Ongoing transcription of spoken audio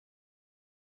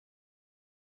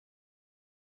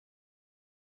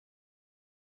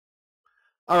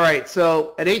All right,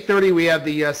 so at 8:30 we have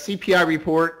the CPI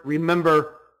report.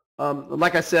 Remember,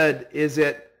 like I said, is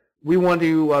that we want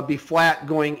to be flat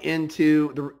going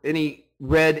into any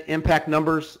red impact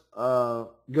numbers.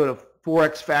 Go to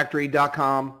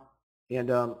forexfactory.com,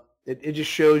 and it just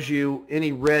shows you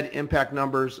any red impact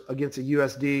numbers against a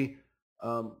USD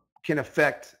can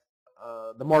affect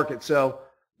the market. So,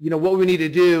 what we need to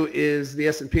do is the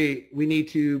S&P. We need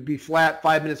to be flat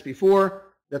 5 minutes before.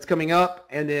 That's coming up,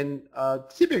 and then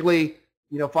typically,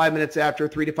 5 minutes after,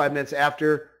 3 to 5 minutes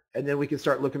after, and then we can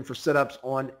start looking for setups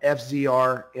on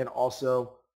FZR and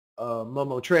also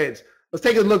MOMO trades. Let's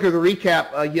take a look at the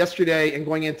recap yesterday and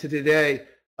going into today.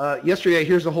 Yesterday,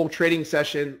 here's the whole trading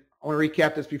session. I want to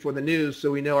recap this before the news so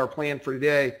we know our plan for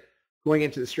today going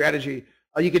into the strategy.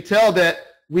 You could tell that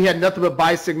we had nothing but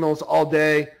buy signals all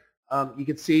day. You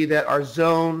can see that our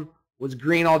zone was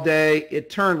green all day. It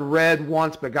turned red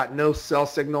once but got no sell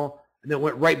signal, and then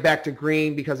went right back to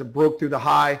green because it broke through the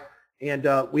high. And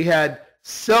we had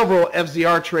several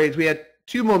FZR trades. We had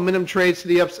 2 momentum trades to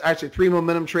the upside, actually 3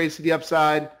 momentum trades to the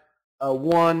upside.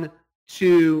 1,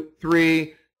 2,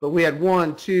 3, but we had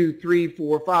 1, 2, 3,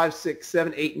 4, 5, 6,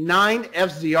 7, 8, 9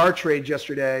 FZR trades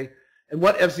yesterday. And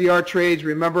what FZR trades,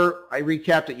 remember, I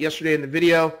recapped it yesterday in the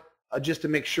video just to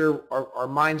make sure our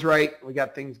mind's right, we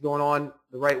got things going on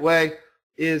the right way,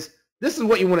 is this is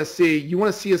what you want to see. You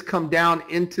want to see us come down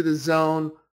into the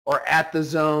zone or at the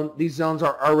zone. These zones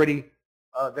are already,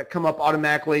 that come up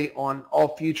automatically on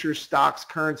all futures, stocks,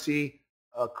 currency,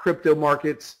 crypto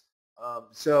markets.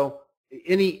 So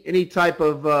any type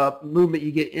of movement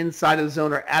you get inside of the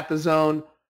zone or at the zone,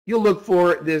 you'll look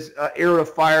for this arrow of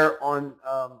fire on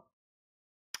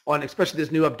especially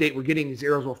this new update we're getting. These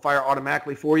arrows will fire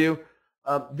automatically for you.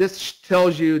 This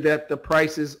tells you that the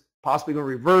price is possibly going to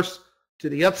reverse to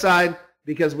the upside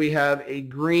because we have a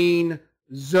green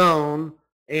zone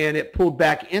and it pulled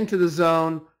back into the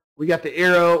zone. We got the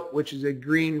arrow, which is a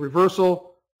green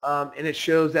reversal, and it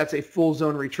shows that's a full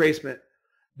zone retracement.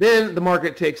 Then the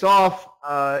market takes off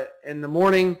in the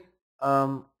morning,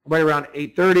 right around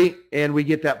 8:30, and we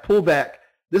get that pullback.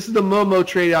 This is the MOMO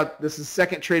trade out. This is the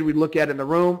second trade we look at in the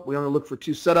room. We only look for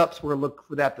 2 setups. We're going to look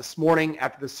for that this morning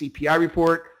after the CPI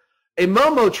report. A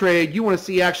MOMO trade, you want to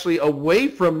see actually away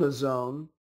from the zone,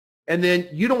 and then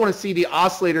you don't want to see the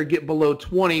oscillator get below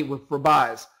 20 for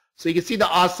buys. So you can see the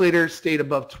oscillator stayed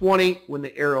above 20 when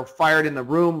the arrow fired in the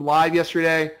room live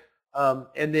yesterday,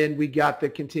 and then we got the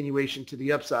continuation to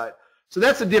the upside. So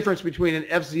that's the difference between an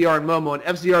FZR and MOMO. An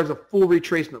FZR is a full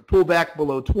retracement pullback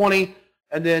below 20,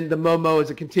 and then the MOMO is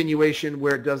a continuation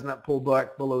where it does not pull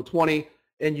back below 20,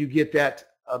 and you get that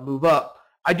move up.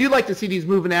 I do like to see these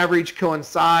moving average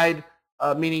coincide,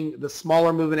 meaning the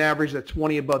smaller moving average, the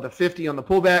 20 above the 50 on the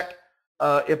pullback.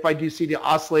 If I do see the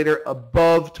oscillator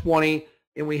above 20,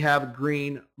 and we have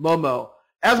green MOMO.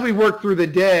 As we work through the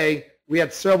day, we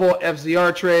had several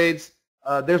FZR trades.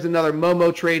 There's another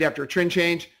MOMO trade after a trend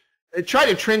change. It tried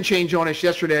a trend change on us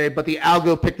yesterday, but the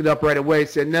algo picked it up right away,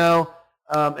 said no.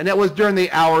 And that was during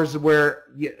the hours where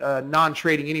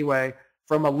non-trading anyway,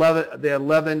 from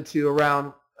 11 to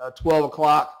around 12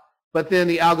 o'clock. But then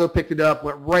the algo picked it up,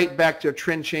 went right back to a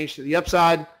trend change to the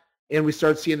upside, and we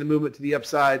started seeing the movement to the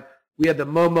upside. We had the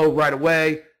MOMO right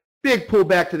away. Big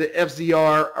pullback to the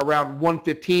FZR around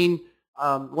 115,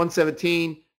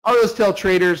 117. I always tell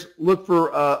traders, look for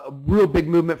a real big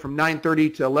movement from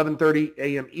 9:30 to 11:30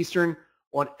 a.m. Eastern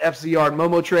on FZR and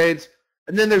MOMO trades.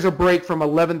 And then there's a break from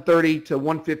 11:30 to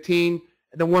 115.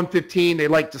 And then 115, they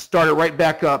like to start it right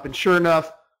back up. And sure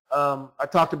enough, I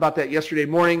talked about that yesterday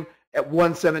morning. At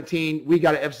 117, we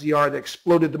got an FZR that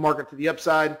exploded the market to the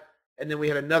upside. And then we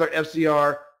had another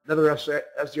FZR into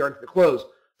the close.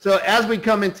 So as we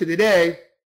come into today,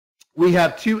 we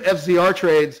have 2 FZR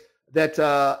trades that,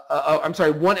 I'm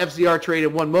sorry, 1 FZR trade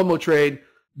and 1 MOMO trade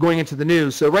going into the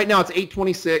news. So right now it's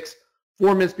 8:26,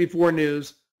 4 minutes before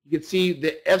news. You can see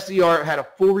the FZR had a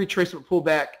full retracement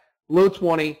pullback, low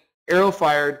 20, arrow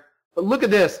fired. But look at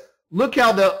this. Look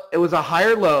how it was a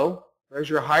higher low. There's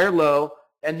your higher low.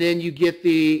 And then you get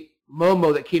the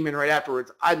MOMO that came in right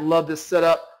afterwards. I love this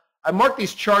setup. I mark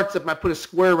these charts up and I put a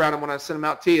square around them when I send them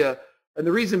out to you. And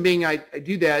the reason being I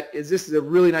do that is this is a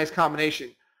really nice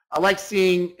combination. I like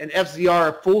seeing an FZR,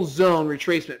 a full zone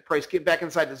retracement. Price get back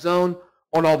inside the zone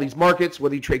on all these markets,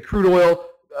 whether you trade crude oil,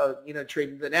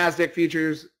 trade the NASDAQ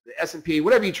futures, the S&P,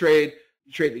 whatever you trade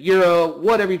the Euro,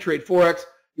 whatever you trade Forex.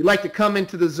 You like to come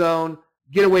into the zone,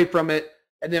 get away from it,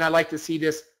 and then I like to see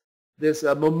this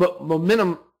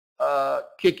momentum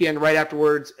kick in right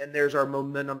afterwards, and there's our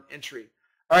momentum entry.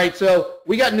 All right, so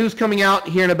we got news coming out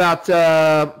here in about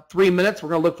 3 minutes. We're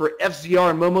going to look for FZR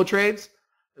and MOMO trades.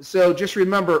 So just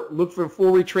remember, look for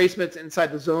full retracements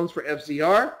inside the zones for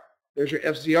FZR. There's your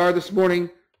FZR this morning,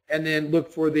 and then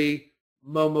look for the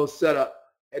MOMO setup.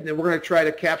 And then we're going to try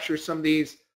to capture some of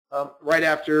these right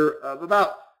after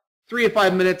about 3 to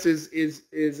 5 minutes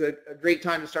is a great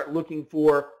time to start looking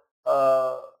for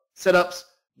setups.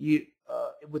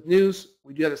 With news,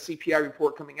 we do have a CPI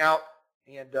report coming out,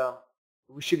 and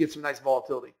we should get some nice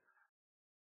volatility.